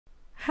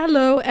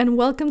Hello and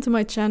welcome to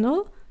my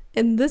channel.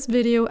 In this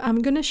video,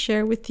 I'm gonna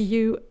share with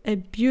you a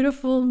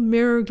beautiful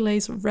mirror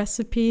glaze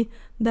recipe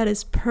that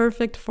is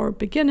perfect for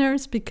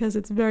beginners because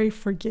it's very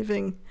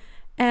forgiving.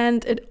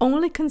 And it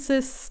only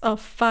consists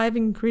of 5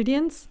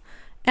 ingredients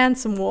and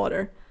some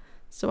water.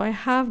 So I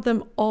have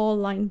them all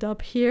lined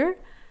up here.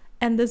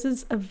 And this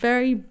is a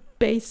very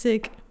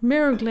basic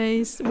mirror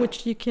glaze,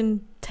 which you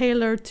can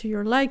tailor to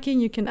your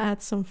liking. You can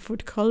add some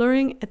food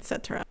coloring,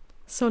 etc.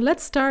 So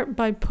let's start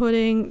by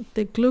putting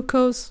the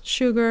glucose,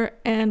 sugar,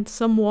 and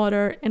some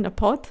water in a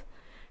pot.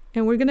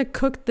 And we're gonna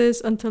cook this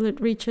until it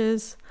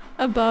reaches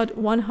about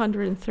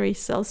 103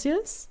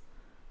 Celsius.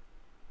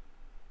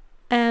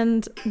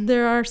 And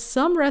there are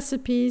some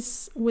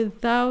recipes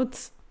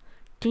without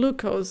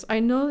glucose. I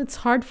know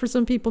it's hard for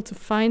some people to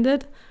find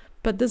it,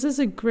 but this is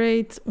a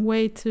great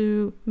way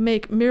to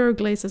make mirror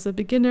glaze as a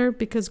beginner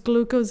because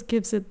glucose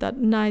gives it that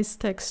nice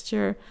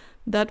texture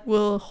that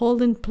will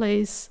hold in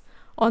place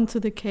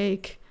onto the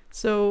cake.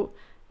 So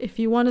if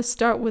you want to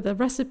start with a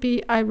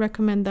recipe, I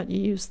recommend that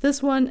you use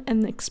this one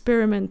and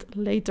experiment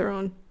later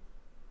on.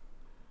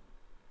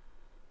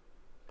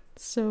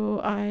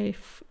 So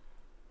I've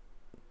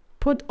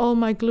put all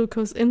my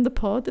glucose in the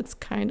pot. It's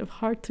kind of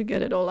hard to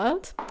get it all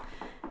out.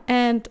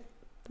 And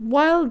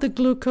while the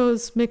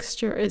glucose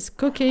mixture is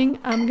cooking,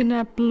 I'm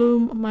gonna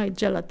bloom my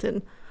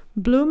gelatin.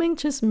 Blooming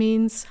just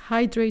means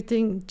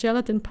hydrating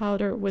gelatin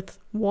powder with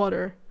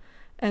water.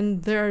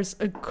 And there's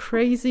a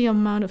crazy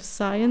amount of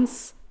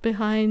science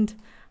behind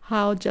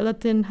how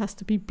gelatin has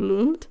to be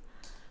bloomed.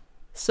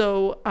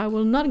 So I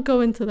will not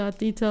go into that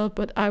detail,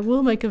 but I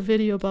will make a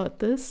video about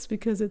this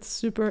because it's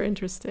super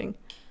interesting.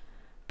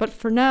 But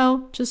for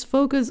now, just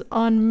focus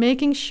on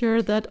making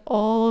sure that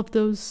all of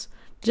those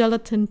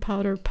gelatin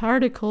powder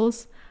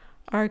particles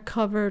are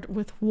covered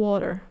with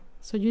water.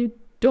 So you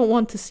don't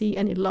want to see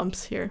any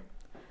lumps here.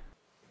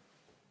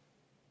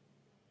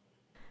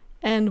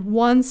 And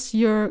once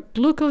your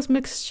glucose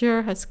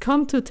mixture has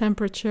come to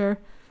temperature,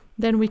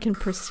 then we can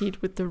proceed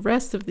with the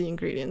rest of the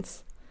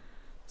ingredients.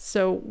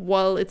 So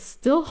while it's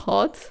still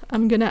hot,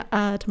 I'm gonna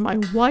add my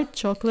white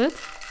chocolate.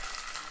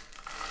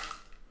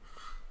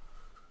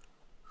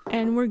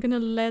 And we're gonna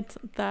let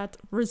that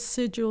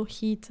residual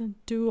heat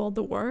do all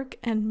the work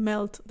and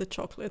melt the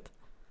chocolate.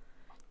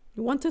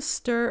 You want to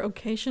stir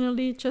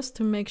occasionally just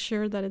to make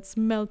sure that it's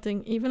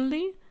melting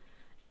evenly.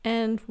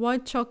 And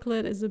white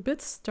chocolate is a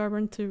bit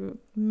stubborn to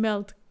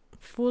melt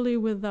fully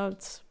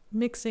without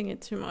mixing it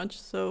too much,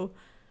 so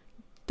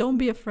don't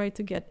be afraid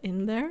to get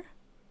in there.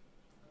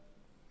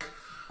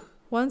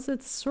 Once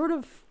it's sort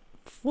of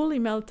fully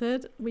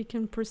melted, we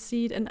can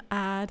proceed and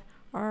add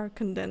our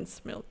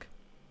condensed milk.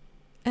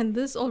 And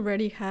this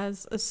already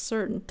has a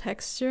certain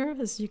texture,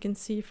 as you can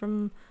see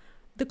from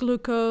the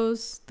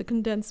glucose, the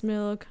condensed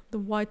milk, the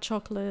white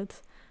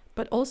chocolate,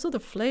 but also the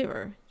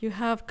flavor. You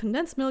have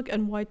condensed milk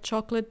and white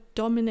chocolate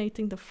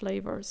dominating the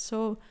flavor,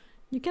 so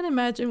you can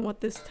imagine what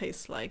this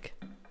tastes like.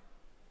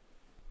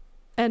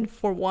 And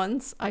for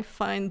once, I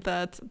find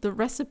that the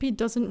recipe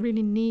doesn't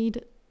really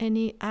need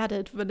any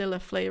added vanilla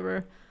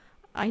flavor.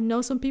 I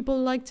know some people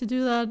like to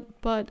do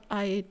that, but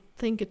I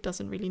think it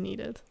doesn't really need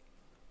it.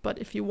 But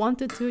if you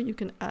wanted to, you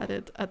can add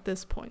it at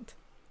this point.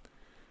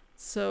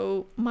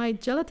 So my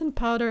gelatin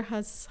powder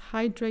has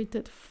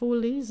hydrated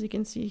fully, as you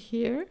can see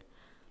here.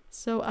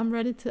 So I'm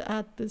ready to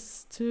add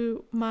this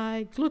to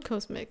my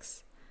glucose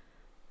mix.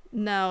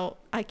 Now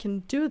I can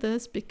do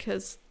this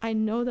because I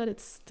know that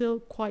it's still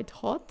quite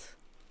hot,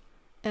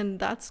 and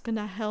that's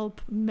gonna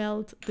help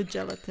melt the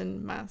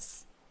gelatin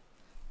mass.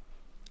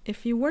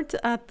 If you were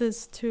to add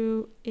this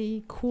to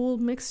a cool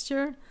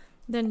mixture,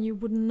 then you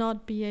would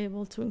not be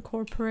able to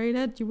incorporate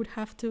it. You would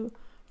have to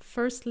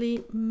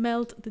firstly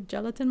melt the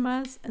gelatin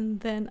mass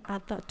and then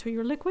add that to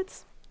your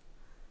liquids.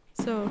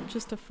 So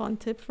just a fun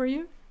tip for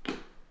you.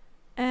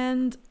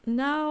 And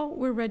now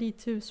we're ready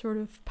to sort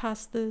of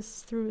pass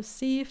this through a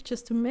sieve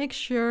just to make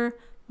sure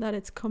that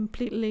it's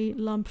completely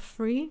lump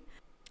free.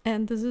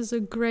 And this is a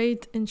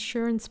great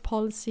insurance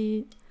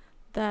policy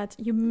that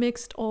you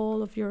mixed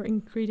all of your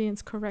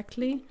ingredients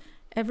correctly.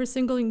 Every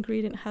single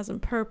ingredient has a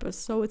purpose,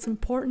 so it's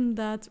important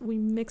that we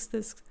mix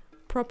this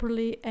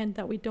properly and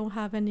that we don't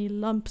have any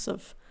lumps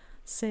of,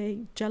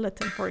 say,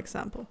 gelatin, for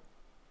example.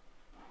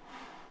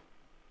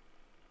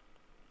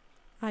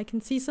 I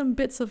can see some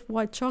bits of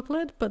white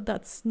chocolate, but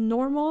that's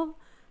normal.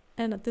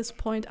 And at this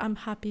point, I'm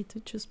happy to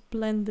just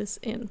blend this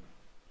in.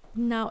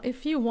 Now,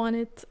 if you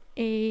wanted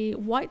a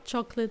white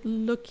chocolate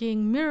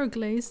looking mirror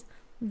glaze,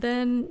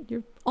 then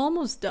you're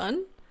almost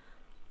done.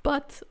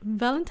 But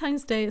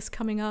Valentine's Day is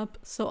coming up,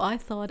 so I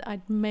thought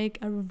I'd make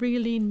a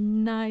really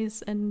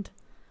nice and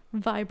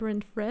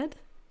vibrant red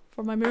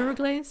for my mirror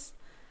glaze.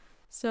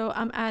 So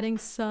I'm adding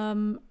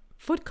some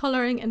food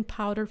coloring in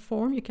powder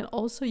form. You can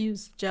also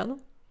use gel.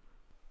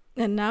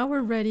 And now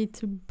we're ready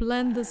to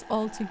blend this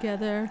all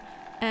together,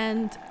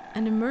 and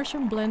an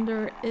immersion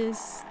blender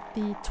is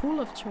the tool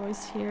of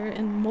choice here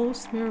in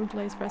most mirror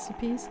glaze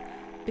recipes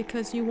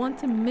because you want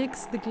to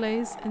mix the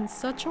glaze in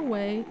such a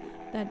way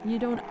that you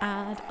don't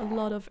add a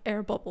lot of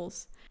air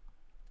bubbles.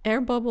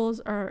 Air bubbles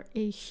are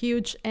a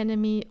huge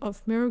enemy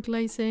of mirror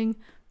glazing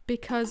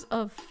because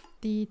of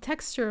the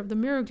texture of the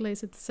mirror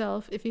glaze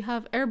itself. If you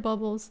have air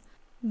bubbles,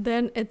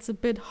 then it's a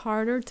bit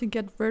harder to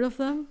get rid of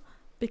them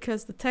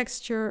because the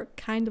texture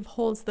kind of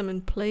holds them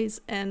in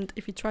place, and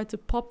if you try to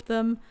pop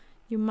them,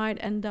 you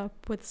might end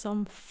up with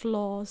some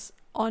flaws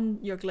on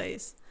your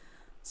glaze.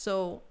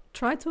 So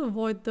try to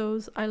avoid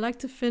those. I like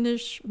to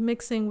finish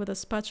mixing with a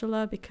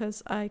spatula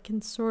because I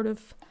can sort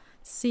of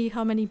see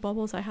how many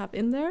bubbles I have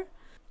in there.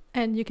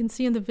 And you can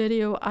see in the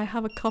video I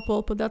have a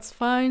couple, but that's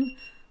fine.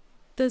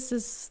 This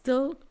is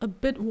still a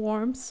bit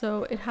warm,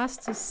 so it has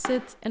to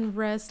sit and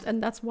rest,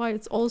 and that's why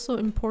it's also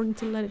important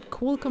to let it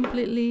cool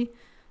completely.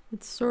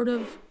 It sort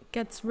of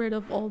gets rid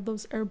of all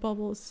those air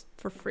bubbles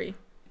for free.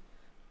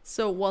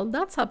 So while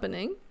that's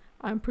happening,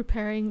 I'm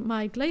preparing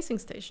my glazing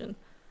station.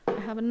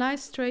 I have a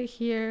nice tray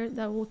here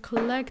that will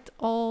collect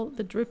all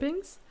the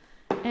drippings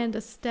and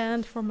a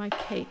stand for my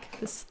cake.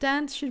 The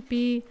stand should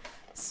be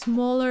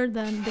smaller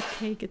than the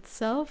cake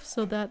itself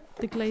so that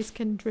the glaze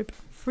can drip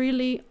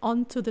freely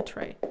onto the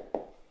tray.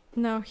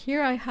 Now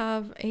here I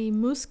have a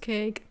mousse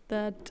cake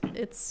that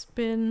it's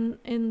been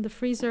in the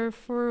freezer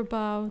for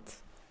about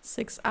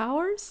 6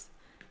 hours.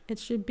 It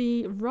should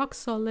be rock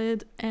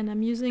solid, and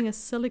I'm using a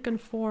silicone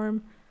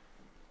form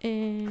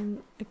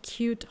in a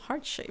cute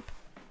heart shape.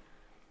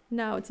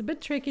 Now it's a bit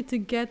tricky to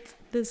get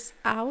this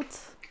out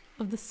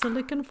of the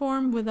silicone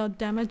form without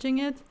damaging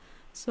it,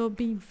 so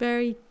be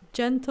very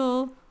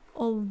gentle,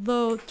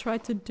 although try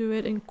to do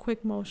it in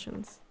quick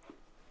motions.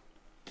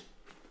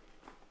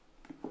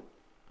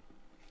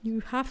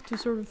 You have to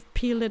sort of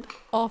peel it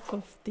off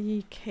of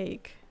the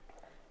cake,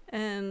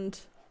 and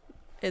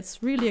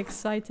it's really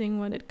exciting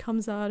when it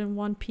comes out in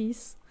one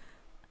piece.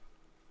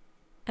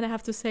 And I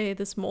have to say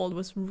this mold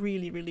was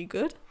really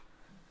good.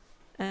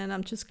 And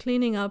I'm just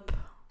cleaning up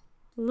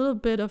a little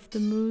bit of the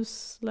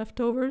mousse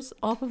leftovers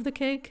off of the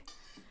cake.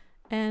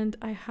 And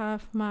I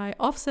have my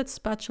offset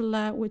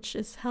spatula, which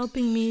is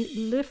helping me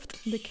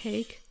lift the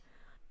cake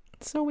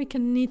so we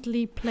can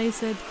neatly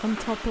place it on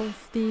top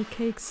of the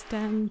cake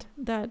stand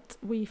that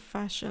we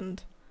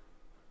fashioned.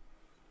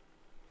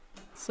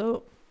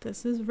 So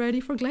this is ready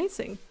for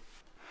glazing.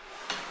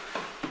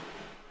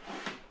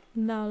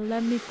 Now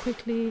let me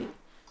quickly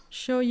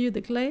show you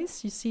the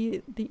glaze. You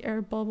see the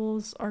air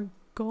bubbles are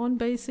gone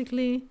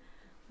basically.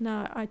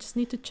 Now I just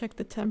need to check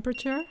the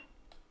temperature.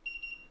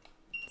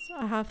 So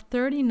I have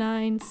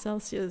 39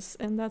 Celsius,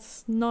 and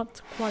that's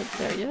not quite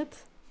there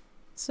yet.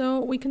 So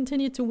we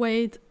continue to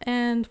wait,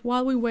 and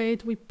while we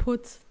wait, we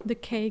put the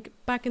cake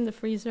back in the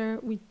freezer.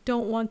 We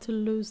don't want to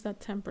lose that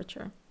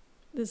temperature.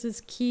 This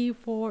is key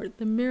for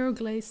the mirror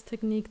glaze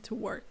technique to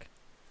work.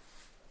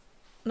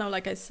 Now,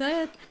 like I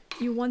said,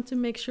 you want to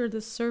make sure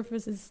the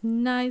surface is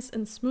nice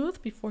and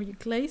smooth before you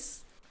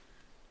glaze.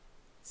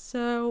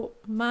 So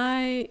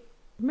my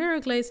mirror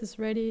glaze is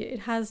ready.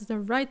 It has the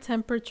right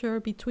temperature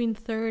between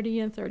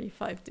 30 and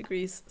 35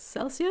 degrees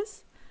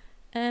Celsius,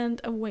 and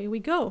away we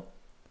go.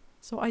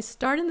 So I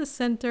start in the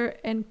center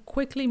and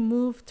quickly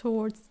move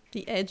towards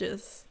the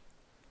edges.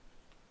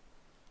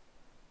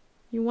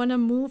 You want to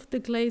move the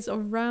glaze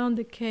around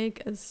the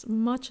cake as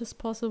much as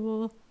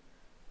possible.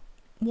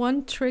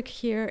 One trick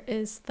here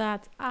is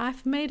that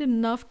I've made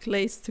enough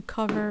glaze to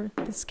cover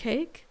this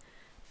cake,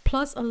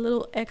 plus a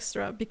little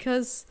extra,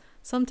 because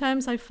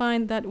sometimes I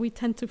find that we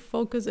tend to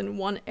focus in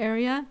one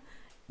area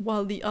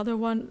while the other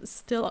one is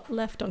still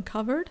left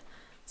uncovered.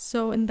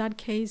 So in that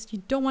case,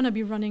 you don't want to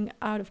be running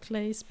out of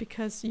glaze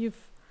because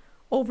you've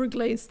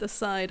overglazed the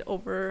side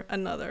over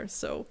another.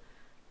 So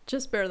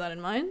just bear that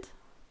in mind.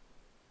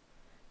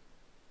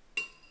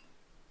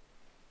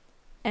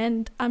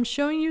 And I'm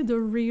showing you the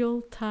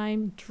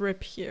real-time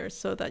drip here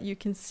so that you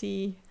can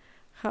see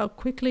how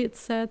quickly it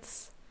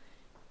sets.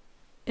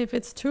 If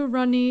it's too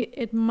runny,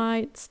 it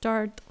might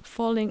start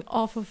falling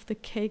off of the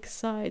cake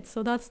side.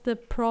 So that's the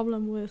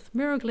problem with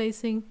mirror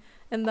glazing,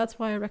 and that's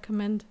why I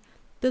recommend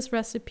this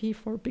recipe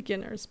for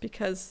beginners,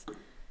 because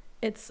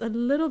it's a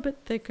little bit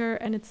thicker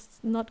and it's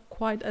not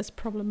quite as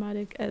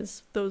problematic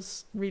as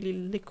those really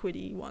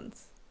liquidy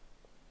ones.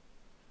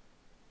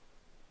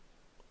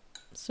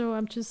 So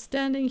I'm just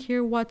standing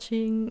here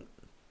watching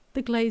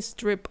the glaze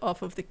drip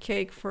off of the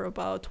cake for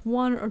about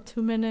 1 or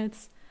 2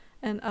 minutes,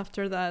 and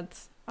after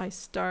that I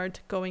start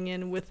going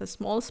in with a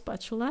small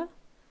spatula.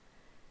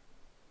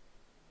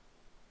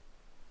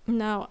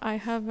 Now I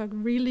have a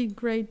really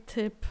great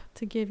tip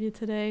to give you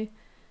today.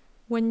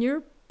 When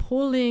you're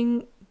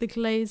pulling the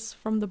glaze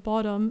from the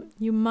bottom,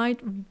 you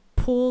might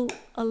pull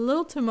a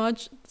little too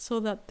much so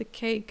that the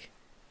cake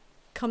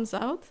comes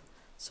out.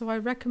 So I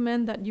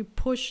recommend that you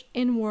push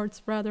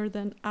inwards rather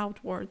than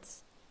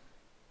outwards,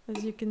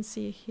 as you can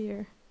see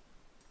here.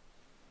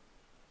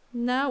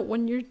 Now,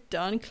 when you're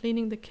done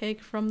cleaning the cake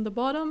from the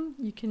bottom,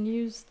 you can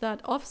use that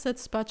offset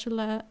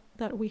spatula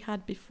that we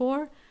had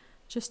before,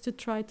 just to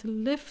try to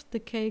lift the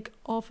cake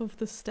off of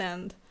the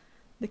stand.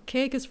 The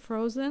cake is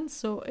frozen,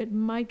 so it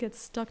might get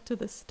stuck to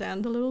the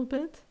stand a little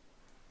bit.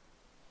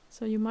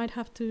 So you might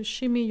have to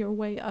shimmy your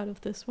way out of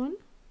this one.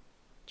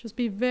 Just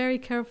be very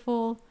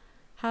careful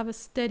have a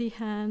steady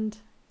hand.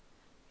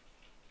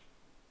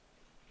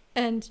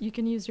 And you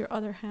can use your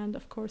other hand,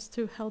 of course,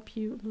 to help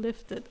you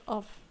lift it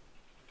off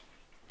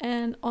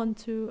and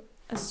onto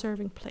a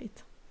serving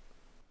plate.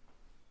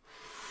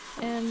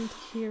 And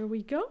here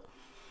we go.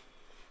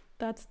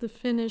 That's the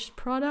finished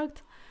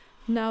product.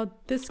 Now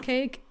this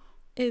cake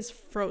is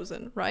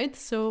frozen, right?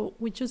 So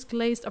we just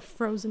glazed a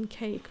frozen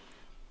cake.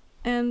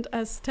 And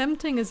as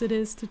tempting as it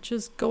is to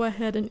just go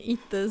ahead and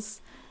eat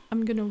this,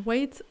 I'm gonna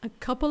wait a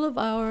couple of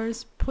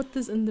hours, put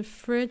this in the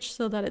fridge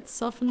so that it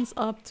softens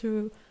up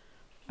to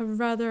a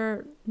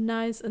rather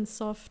nice and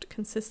soft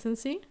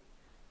consistency.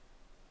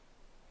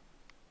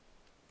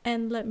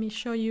 And let me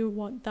show you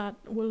what that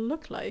will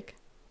look like.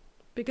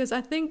 Because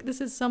I think this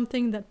is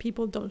something that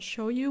people don't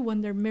show you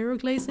when they're mirror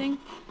glazing.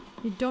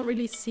 You don't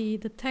really see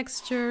the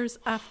textures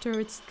after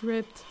it's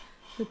dripped,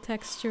 the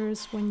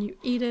textures when you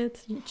eat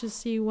it. You just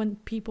see when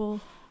people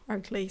are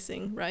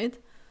glazing, right?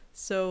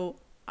 So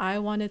I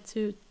wanted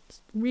to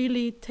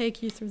really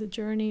take you through the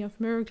journey of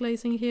mirror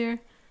glazing here.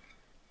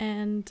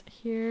 And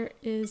here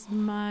is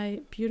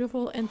my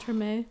beautiful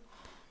entremet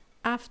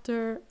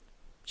after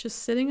just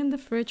sitting in the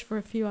fridge for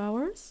a few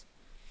hours.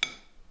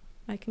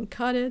 I can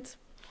cut it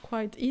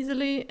quite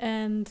easily,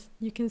 and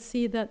you can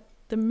see that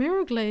the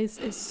mirror glaze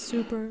is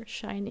super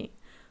shiny.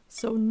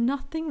 So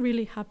nothing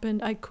really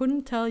happened. I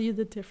couldn't tell you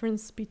the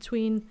difference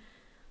between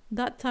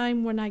that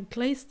time when I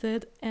glazed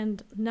it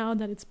and now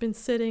that it's been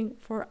sitting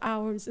for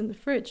hours in the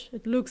fridge.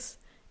 It looks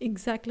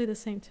exactly the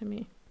same to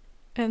me.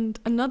 And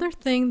another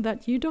thing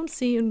that you don't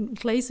see in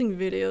glazing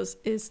videos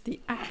is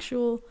the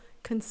actual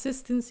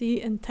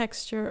consistency and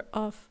texture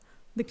of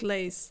the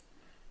glaze.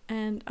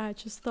 And I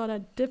just thought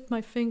I'd dip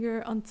my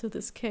finger onto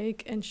this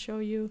cake and show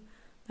you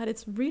that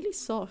it's really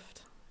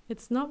soft.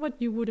 It's not what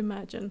you would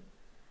imagine.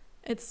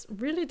 It's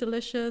really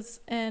delicious,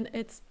 and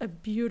it's a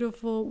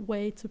beautiful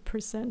way to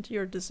present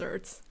your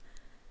desserts.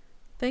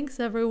 Thanks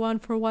everyone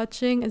for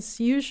watching. As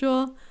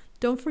usual,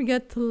 don't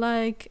forget to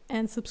like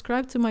and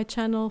subscribe to my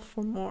channel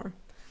for more.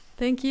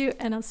 Thank you,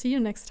 and I'll see you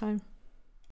next time.